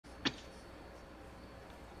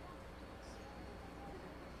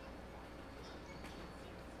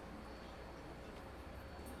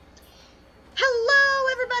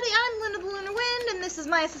this is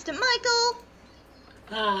my assistant Michael.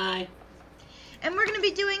 Hi. And we're going to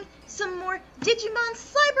be doing some more Digimon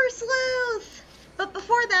Cybersleuth. But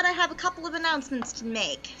before that, I have a couple of announcements to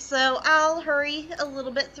make, so I'll hurry a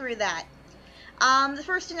little bit through that. The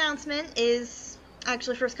first announcement is,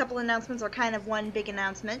 actually, first couple announcements are kind of one big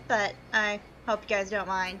announcement, but I hope you guys don't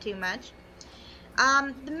mind too much.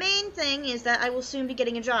 The main thing is that I will soon be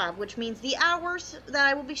getting a job, which means the hours that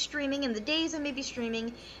I will be streaming and the days I may be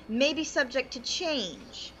streaming may be subject to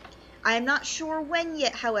change. I am not sure when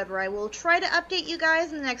yet, however. I will try to update you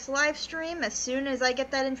guys in the next live stream as soon as I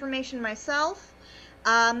get that information myself.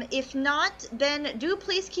 If not, then do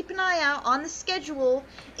please keep an eye out on the schedule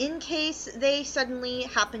in case they suddenly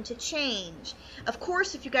happen to change. Of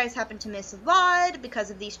course, if you guys happen to miss a VOD because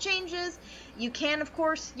of these changes, you can, of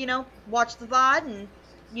course, watch the VOD and,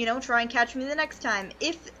 try and catch me the next time.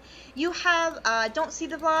 If you don't see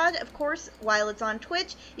the VOD, of course, while it's on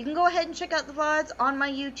Twitch, you can go ahead and check out the VODs on my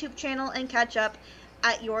YouTube channel and catch up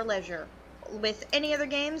at your leisure with any other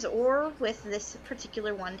games or with this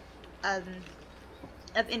particular one of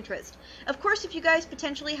interest. Of course, if you guys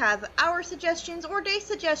potentially have hour suggestions or day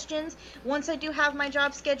suggestions, once I do have my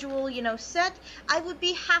job schedule, set, I would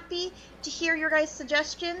be happy to hear your guys'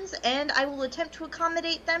 suggestions, and I will attempt to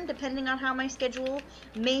accommodate them depending on how my schedule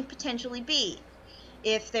may potentially be.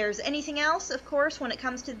 If there's anything else, of course, when it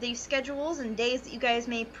comes to these schedules and days that you guys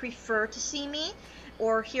may prefer to see me,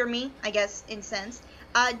 or hear me, I guess, in sense,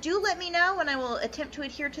 do let me know, and I will attempt to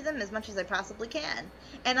adhere to them as much as I possibly can.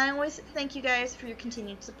 And I always thank you guys for your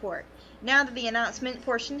continued support. Now that the announcement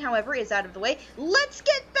portion, however, is out of the way, let's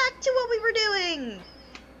get back to what we were doing!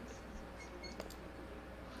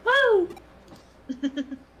 Woo!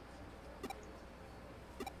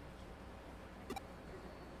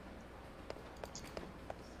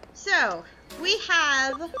 So, we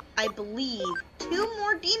have, I believe, 2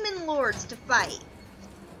 more Demonlords to fight.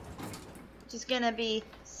 Which is gonna be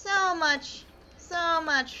so much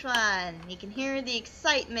fun. You can hear the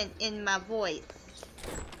excitement in my voice.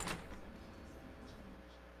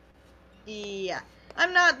 Yeah,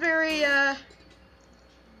 I'm not very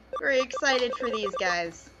excited for these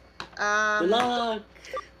guys. Good luck.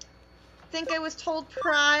 I think I was told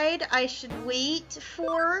Pride I should wait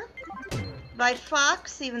for by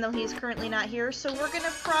Fox, even though he's currently not here. So we're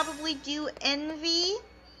gonna probably do Envy.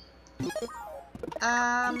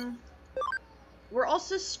 We're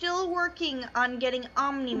also still working on getting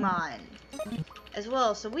Omnimon as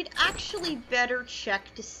well, so we'd actually better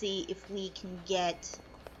check to see if we can get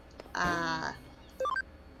our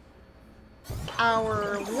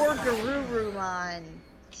Wargarurumon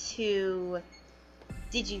to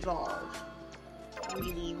Digivolve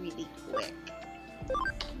really quick.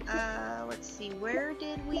 Let's see, where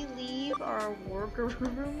did we leave our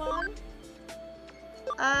Wargarurumon?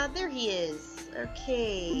 There he is.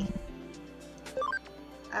 Okay.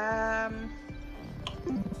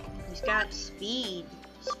 He's got speed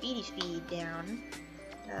down.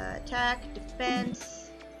 Attack, defense.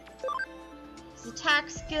 His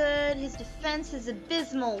attack's good, his defense is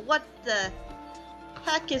abysmal. What the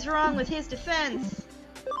heck is wrong with his defense?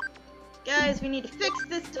 Guys, we need to fix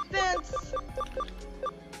this defense.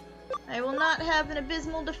 I will not have an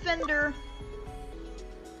abysmal defender.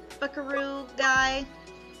 Buckaroo guy.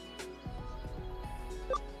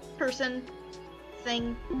 Person.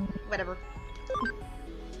 Thing, whatever.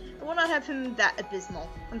 I will not have him that abysmal.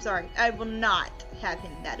 I'm sorry, I will not have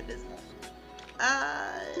him that abysmal.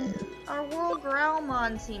 Our World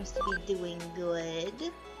Growlmon seems to be doing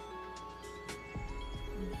good.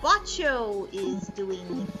 Bacho is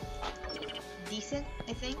doing decent,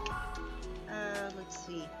 I think. Let's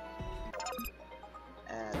see.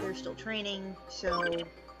 They're still training, so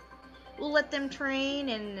we'll let them train,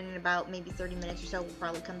 and in about maybe 30 minutes or so, we'll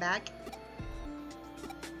probably come back.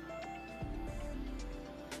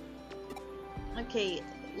 Okay,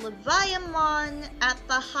 Leviamon at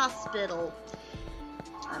the hospital.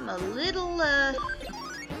 I'm a little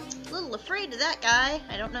afraid of that guy.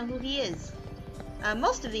 I don't know who he is.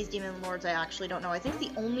 Most of these Demonlords I actually don't know. I think the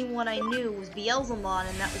only one I knew was Beelzemon,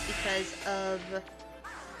 and that was because of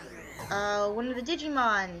one of the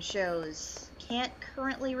Digimon shows. Can't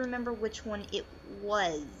currently remember which one it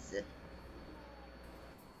was.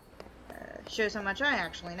 Shows how much I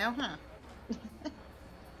actually know, huh?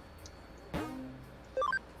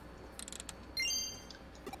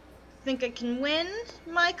 Think I can win,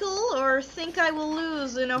 Michael, or think I will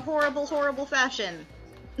lose in a horrible fashion?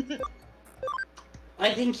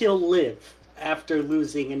 I think you'll live after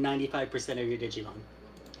losing in 95% of your Digimon.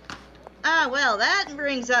 Ah, well, that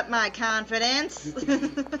brings up my confidence.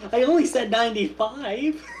 I only said 95.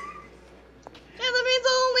 Yeah, that means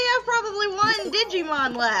I'll only have probably one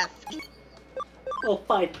Digimon left. Well,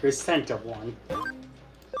 5% of one.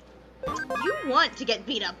 You want to get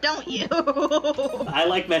beat up, don't you? I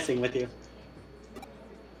like messing with you.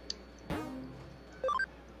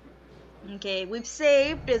 Okay, we've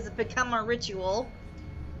saved. Does it become a ritual?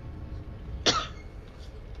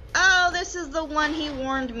 Oh, this is the one he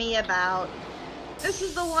warned me about. This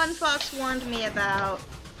is the one Fox warned me about.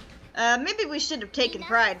 Maybe we should have taken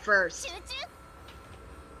Pride first.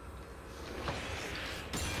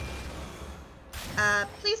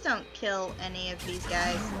 Please don't kill any of these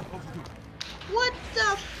guys. What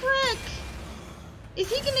the frick?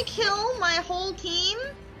 Is he gonna kill my whole team?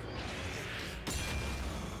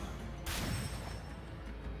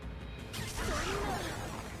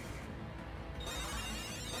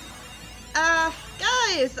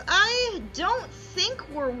 Guys, I don't think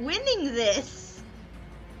we're winning this.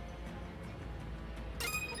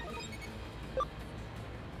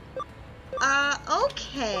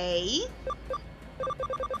 Okay.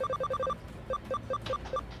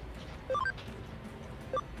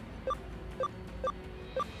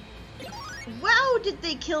 Wow, did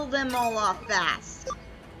they kill them all off fast?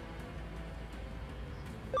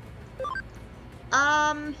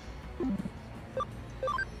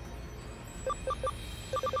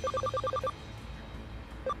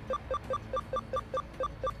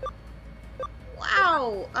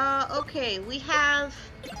 Wow, okay, we have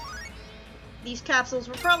these capsules.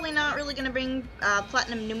 We're probably not really gonna bring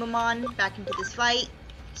Platinum Numemon back into this fight.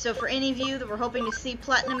 So for any of you that were hoping to see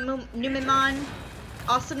Platinum Numemon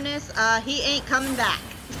awesomeness, he ain't coming back.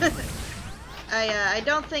 I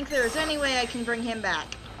don't think there's any way I can bring him back.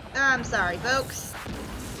 I'm sorry, folks.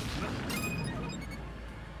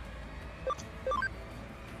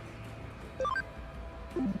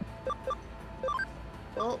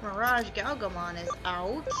 Well, Mirage Galgamon is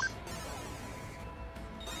out.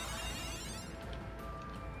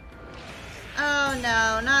 Oh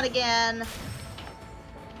no, not again.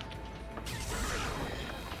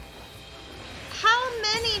 How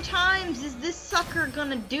many times is this sucker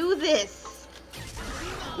gonna do this?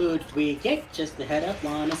 Who'd we get? Just the head up,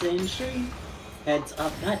 Lana's in stream. Heads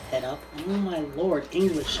up, not head up. Oh my lord,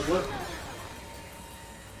 English, what?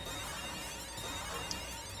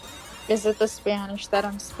 Is it the Spanish that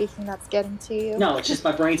I'm speaking that's getting to you? No, it's just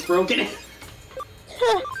my brain's broken.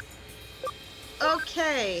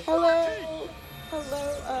 Okay. Hello,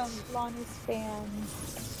 Lonnie's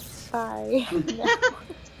fans. Bye.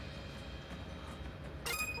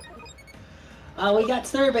 We got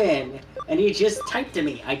Serban, and he just typed to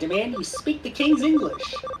me. I demand you speak the king's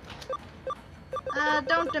English.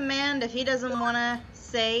 Don't demand. If he doesn't want to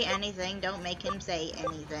say anything, don't make him say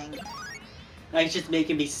anything. He's just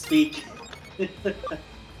making me speak.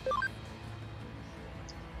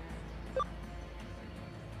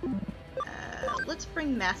 Let's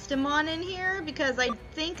bring Mastamon in here, because I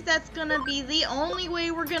think that's gonna be the only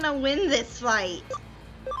way we're gonna win this fight.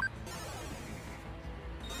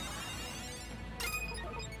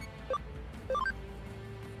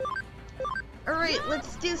 Alright,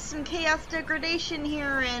 let's do some chaos degradation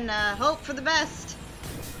here and hope for the best.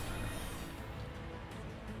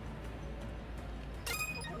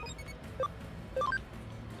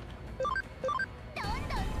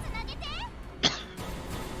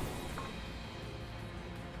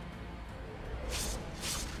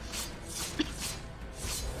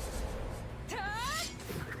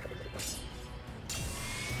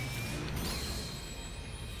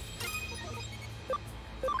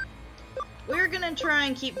 We're gonna try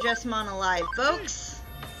and keep Jessamon alive, folks.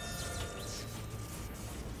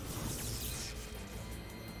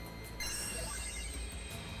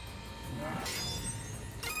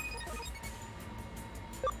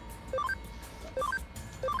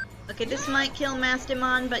 Okay, this might kill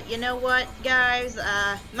Mastamon, but you know what, guys?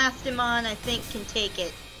 Mastamon, I think, can take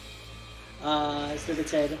it. As it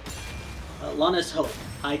said, Lana's Hope.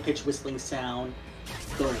 High-pitched whistling sound.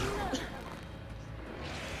 Boom.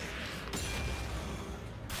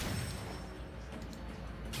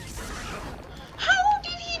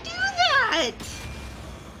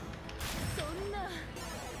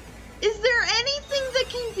 Is there anything that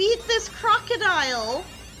can beat this crocodile?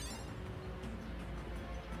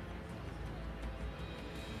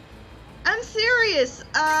 I'm serious.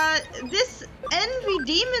 This Envy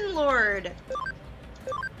Demonlord.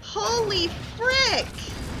 Holy frick!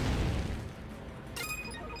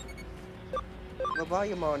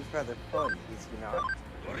 Labayamon's rather fun, is he not?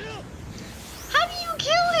 How do you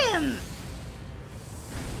kill him?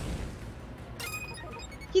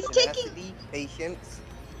 He's taking patience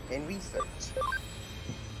and research.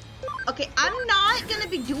 Okay, I'm not gonna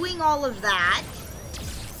be doing all of that.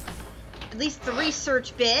 least the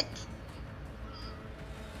research bit.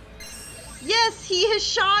 Yes, he has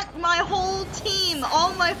shot my whole team.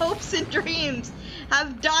 All my hopes and dreams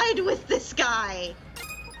have died with this guy.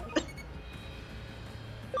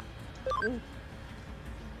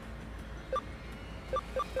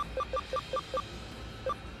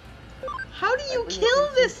 How do you kill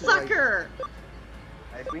this sucker?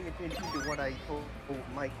 I bring attention to what I told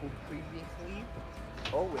Michael previously.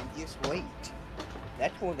 Oh, and just wait.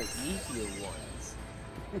 That's one of the easier ones.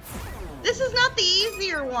 This is not the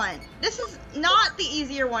easier one. This is not the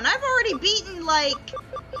easier one. I've already beaten, like...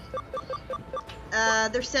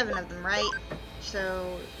 there's 7 of them, right?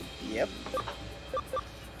 So... Yep.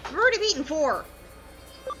 I've already beaten 4.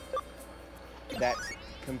 That's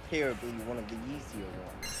comparably one of the easier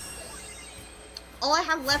ones. All I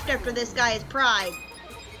have left after this guy is pride.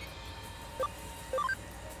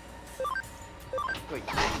 Wait,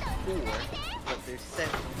 there's 4, but there's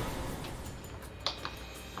 7.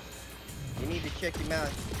 You need to check him out,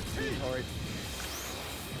 sweetheart.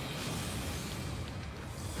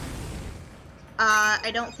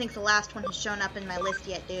 I don't think the last one has shown up in my list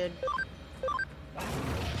yet, dude.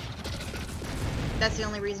 That's the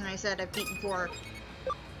only reason I said I've beaten 4.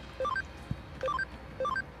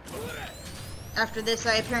 After this,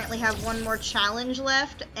 I apparently have 1 more challenge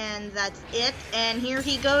left, and that's it. And here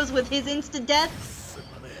he goes with his insta-death.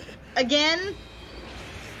 Again.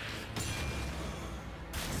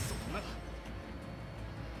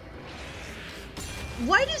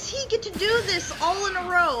 Why does he get to do this all in a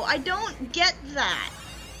row? I don't get that.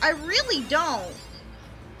 I really don't.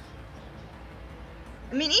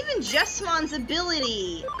 I mean, even Jesmon's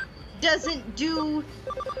ability doesn't do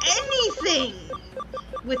anything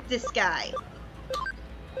with this guy.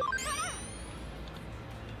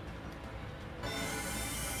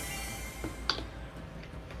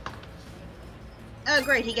 Oh,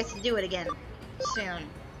 great, he gets to do it again soon.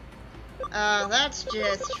 That's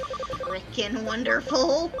just frickin'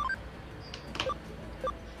 wonderful.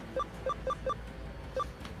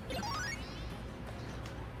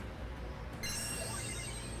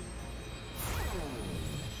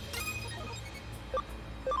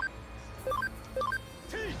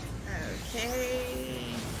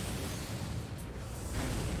 Okay.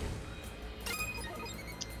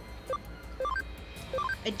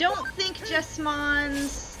 I don't think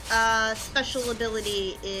Jesmon's special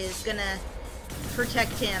ability is gonna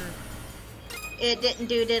protect him. It didn't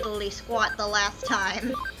do diddly squat the last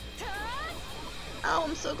time. Oh,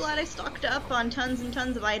 I'm so glad I stocked up on tons and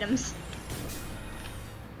tons of items.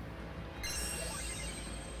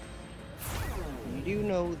 You do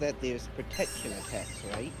know that there's protection attacks,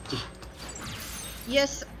 right?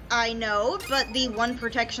 Yes, I know, but the one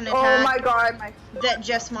protection attack Oh my god, that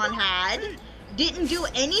Jesmon had didn't do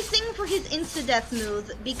anything for his insta-death move,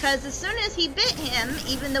 because as soon as he bit him,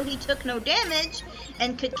 even though he took no damage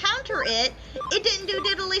and could counter it, it didn't do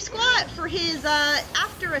diddly squat for his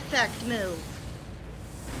after effect move.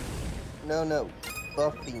 No,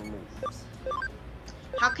 buffing moves.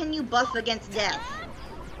 How can you buff against death?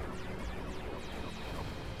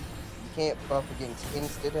 You can't buff against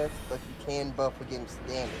insta-death, but you can buff against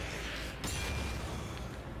damage.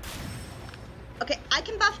 Okay, I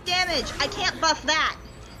can buff damage. I can't buff that.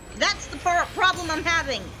 That's the problem I'm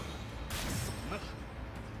having.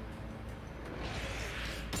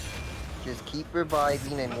 Just keep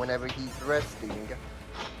reviving, and whenever he's resting,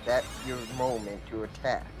 that's your moment to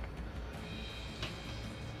attack.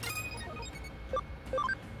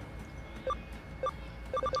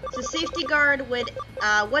 So safety guard would,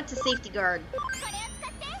 what's a safety guard?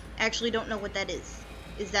 I actually don't know what that is.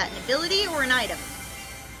 Is that an ability or an item?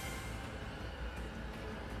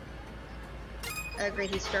 Oh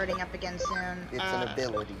great, he's starting up again soon. It's an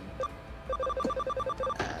ability.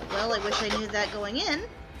 Well, I wish I knew that going in.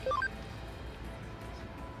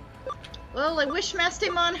 Well, I wish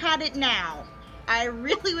Mastemon had it now. I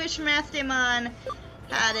really wish Mastemon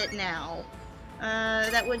had it now.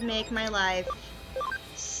 That would make my life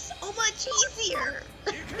so much easier.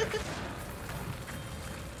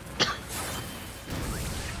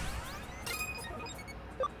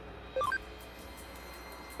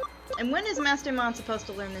 And when is Mastemon supposed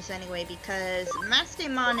to learn this anyway? Because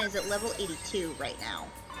Mastemon is at level 82 right now.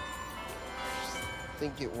 I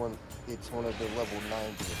think it's one of the level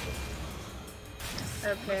 90 abilities.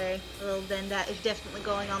 Okay, well then that is definitely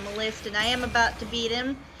going on the list, and I am about to beat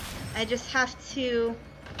him. I just have to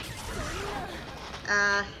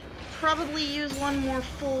probably use one more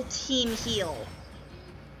full team heal.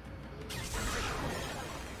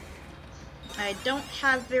 I don't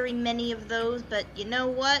have very many of those, but you know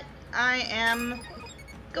what? I am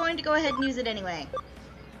going to go ahead and use it anyway.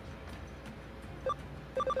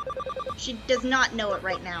 She does not know it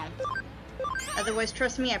right now. Otherwise,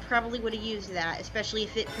 trust me, I probably would have used that, especially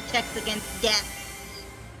if it protects against death.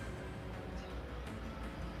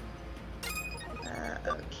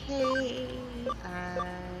 Okay,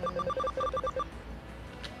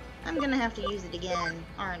 I'm gonna have to use it again,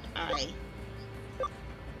 aren't I?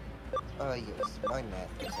 Yes, my math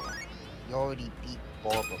is on. You already beat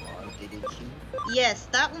Barbamon, didn't you? Yes,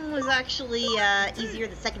 that one was actually, easier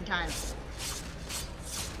the second time.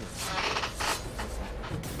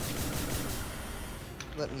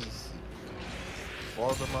 Let me see.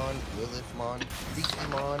 Barbamon, Lilithmon,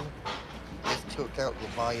 Digimon. You just took out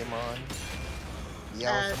Leviamon.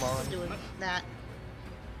 Yalsamon. Doing that.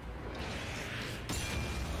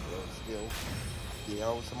 Well, still.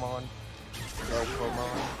 Yalsamon,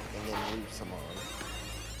 Elfomon, and then Lusamon.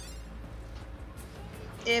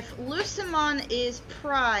 If Lusamon is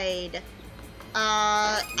Pride,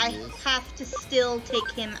 I have to still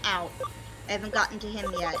take him out. I haven't gotten to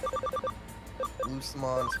him yet.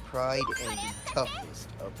 Lusamon's Pride and the toughest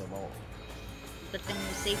of them all. But then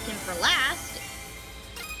you saved him for last.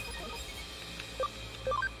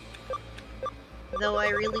 Though I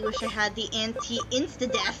really wish I had the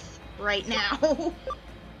anti-insta-death right now.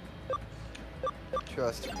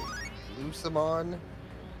 Trust me, Lusamon,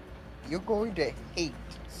 you're going to hate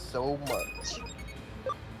so much.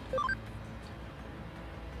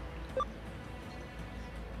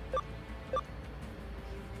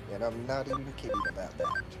 And I'm not even kidding about that.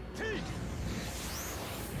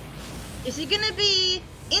 Is he gonna be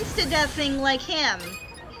insta-deathing like him?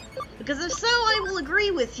 Because if so, I will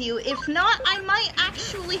agree with you. If not, I might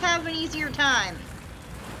actually have an easier time.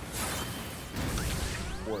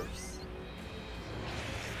 Worse.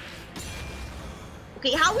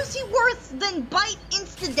 Okay, how is he worse than Bite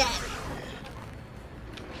insta-death?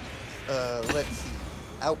 Let's see.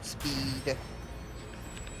 Outspeed.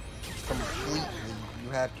 Completely. You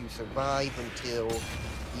have to survive until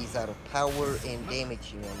he's out of power and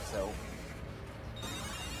damaging himself.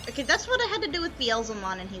 Okay, that's what I had to do with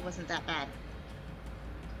Beelzemon, and he wasn't that bad.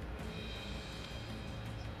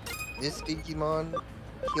 This Digimon,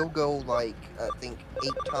 he'll go like, I think,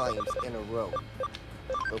 8 times in a row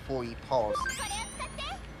before he pauses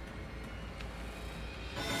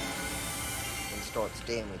and starts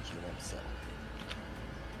damaging himself.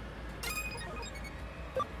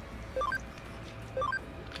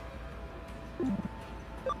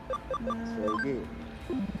 So good.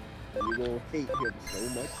 You're gonna hate him so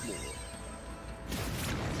much more.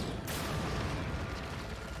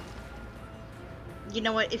 You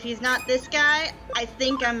know what, if he's not this guy, I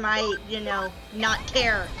think I might, you know, not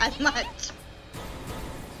care as much.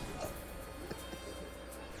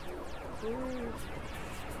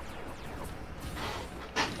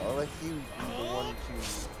 I'll let you be the one to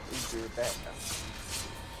injure that guy.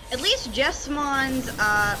 At least Jesmon's,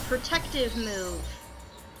 protective move.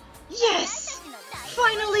 Yes!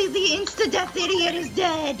 Finally, the insta-death idiot is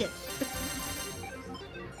dead!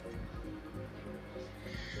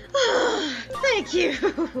 Thank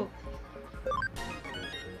you!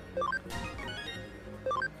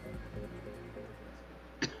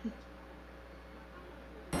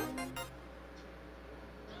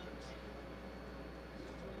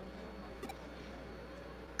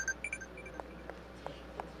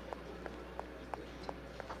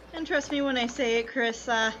 And trust me when I say it, Chris,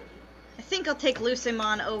 I think I'll take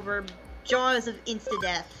Lucimon over Jaws of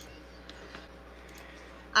Insta-Death.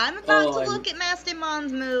 I'm about to look at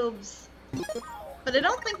Mastermon's moves, but I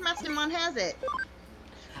don't think Mastermon has it.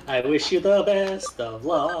 I wish you the best of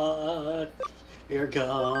luck. You're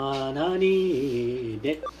gonna need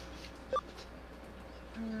it.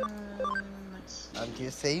 I'm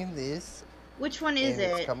just saying this. Which one is and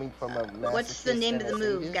it's it? coming from a What's the name of the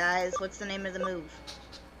move, this. guys? What's the name of the move?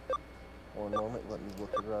 One moment, let me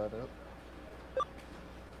look it right up.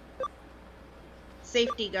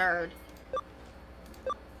 Safety guard.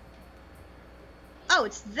 Oh,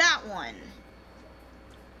 it's that one.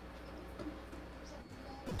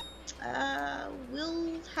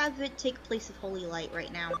 We'll have it take place of Holy Light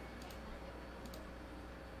right now.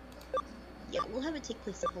 Yeah, we'll have it take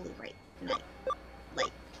place of Holy Light.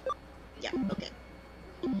 Yeah, okay.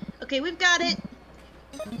 Okay, we've got it.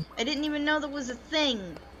 I didn't even know that was a thing.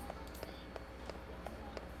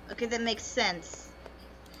 Okay, that makes sense.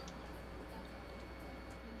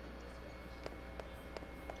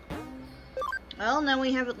 Well, now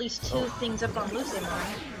we have at least 2 things up on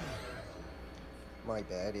Lucimon. My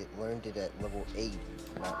bad, it learned it at level 80,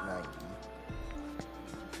 not 90.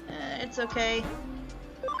 It's okay.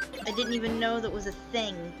 I didn't even know that was a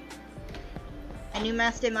thing. I I knew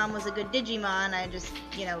Mastemon was a good Digimon, I just,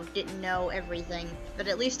 you know, didn't know everything. But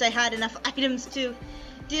at least I had enough items to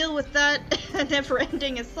deal with that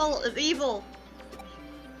never-ending assault of evil.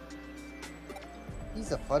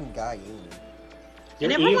 He's a fun guy, ain't he? I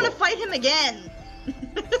never want to fight him again.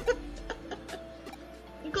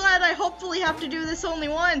 I'm glad I hopefully have to do this only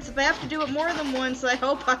once. If I have to do it more than once, I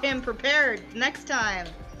hope I am prepared next time.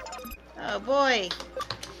 Oh boy.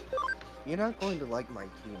 You're not going to like my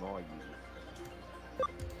team, are you?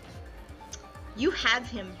 You have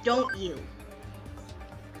him, don't you?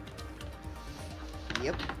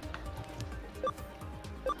 Yep.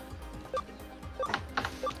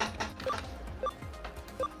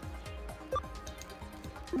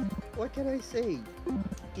 What can I say?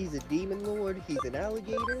 He's a demon lord, he's an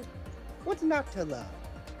alligator. What's not to love?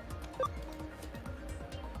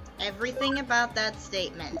 Everything about that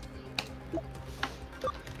statement.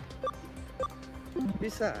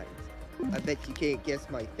 Besides, I bet you can't guess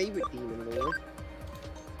my favorite demon lord.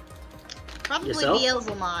 Probably Yourself?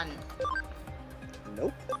 Beelzemon.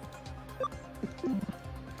 Nope.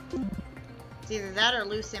 It's either that or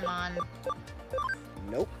Lucimon.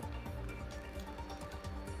 Nope.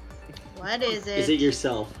 What is it? Is it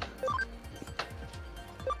yourself?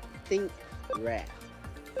 Think rat.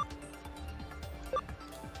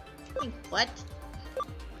 What?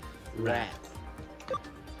 Rat.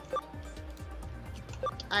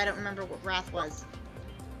 I don't remember what Wrath was.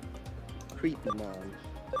 Creepy mom.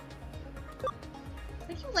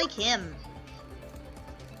 Why do you like him?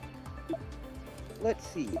 Let's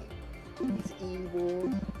see. He's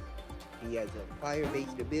evil. He has a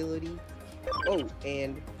fire-based ability. Oh,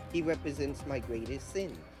 and he represents my greatest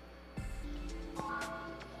sin. Ay,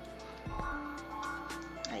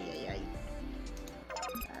 ay, ay.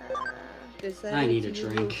 Does that I need a answer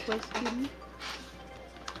your drink. question?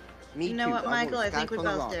 Me You know too. what, Michael? I think we Scotch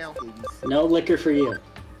on both rocks, do. please. No liquor for you.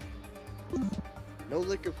 No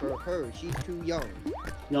liquor for her. She's too young.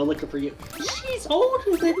 No liquor for you. She's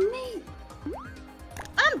older than me.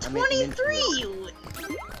 I'm I meant 23!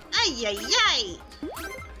 Ay, ay, ay!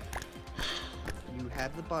 You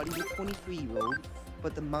have the body of a 23-year-old,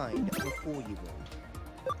 but the mind of a 4-year-old.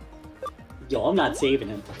 Yo, I'm not saving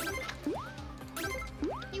him.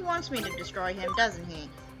 He wants me to destroy him, doesn't he?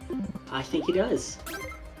 I think he does.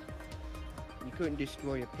 You couldn't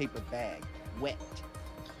destroy a paper bag. Wet.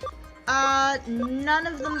 None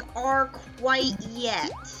of them are quite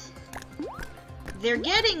yet. They're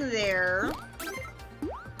getting there.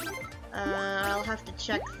 I'll have to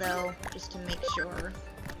check though, just to make sure.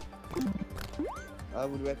 I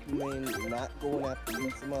would recommend not going after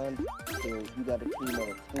Digimon until you got a team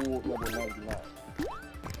of full level 99.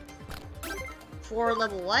 4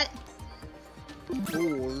 level what?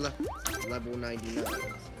 Full level 99.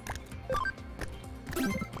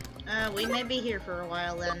 We may be here for a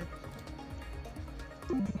while then.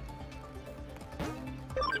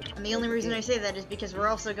 And the only reason I say that is because we're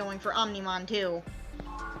also going for Omnimon too.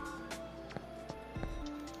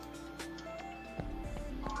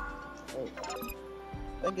 Oh.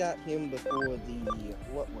 I got him before the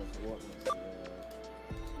what was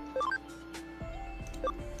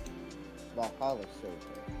Valhalla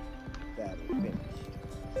server battle finished.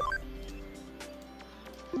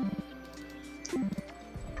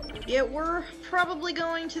 Yeah, we're probably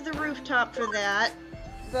going to the rooftop for that.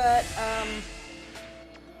 But,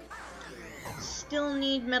 still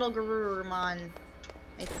need Metal Garurumon,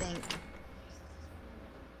 I think.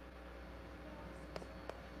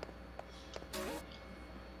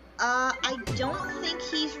 I don't think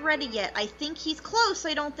he's ready yet. I think he's close,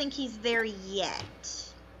 I don't think he's there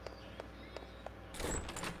yet.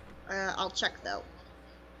 I'll check though.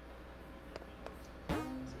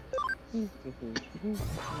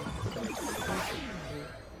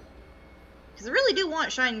 Because I really do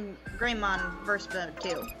want Shine Greymon verse mode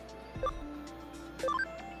too.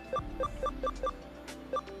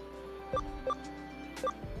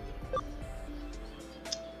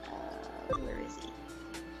 Where is he?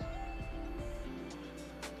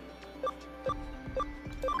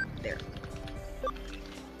 There.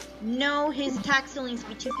 No, his attack still needs to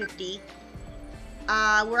be 250.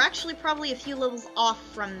 We're actually probably a few levels off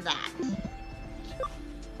from that.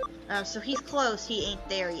 So he's close, he ain't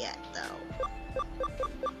there yet, though.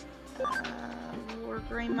 War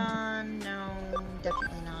Greymon, no,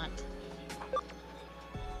 definitely not.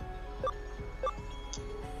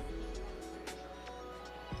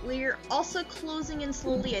 We're also closing in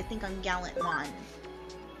slowly, I think, on Gallantmon.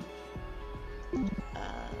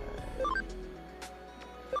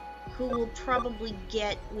 Who will probably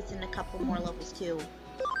get within a couple more levels too.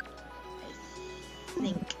 I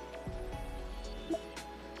think.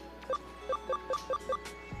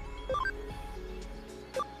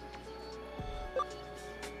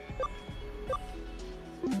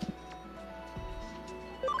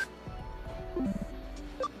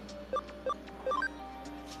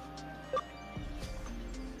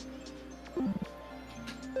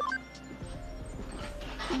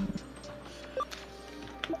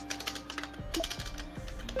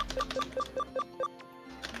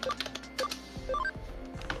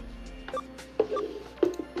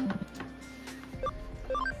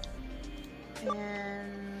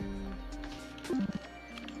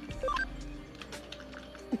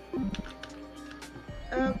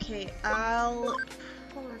 Okay, I'll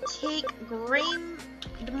take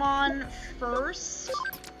Greymon first,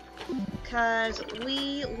 because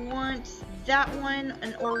we want that one,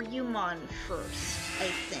 and Orumon first, I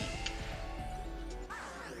think.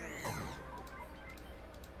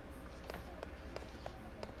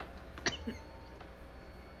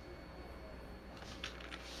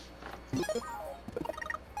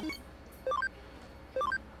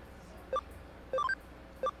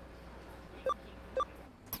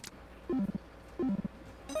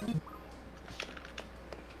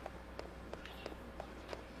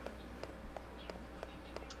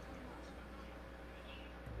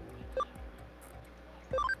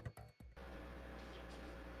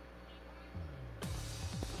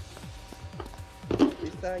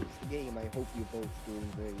 Besides the game, I hope you're both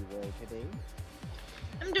doing very well today.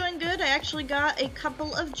 I'm doing good. I actually got a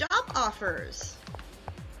couple of job offers.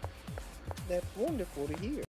 That's wonderful to hear.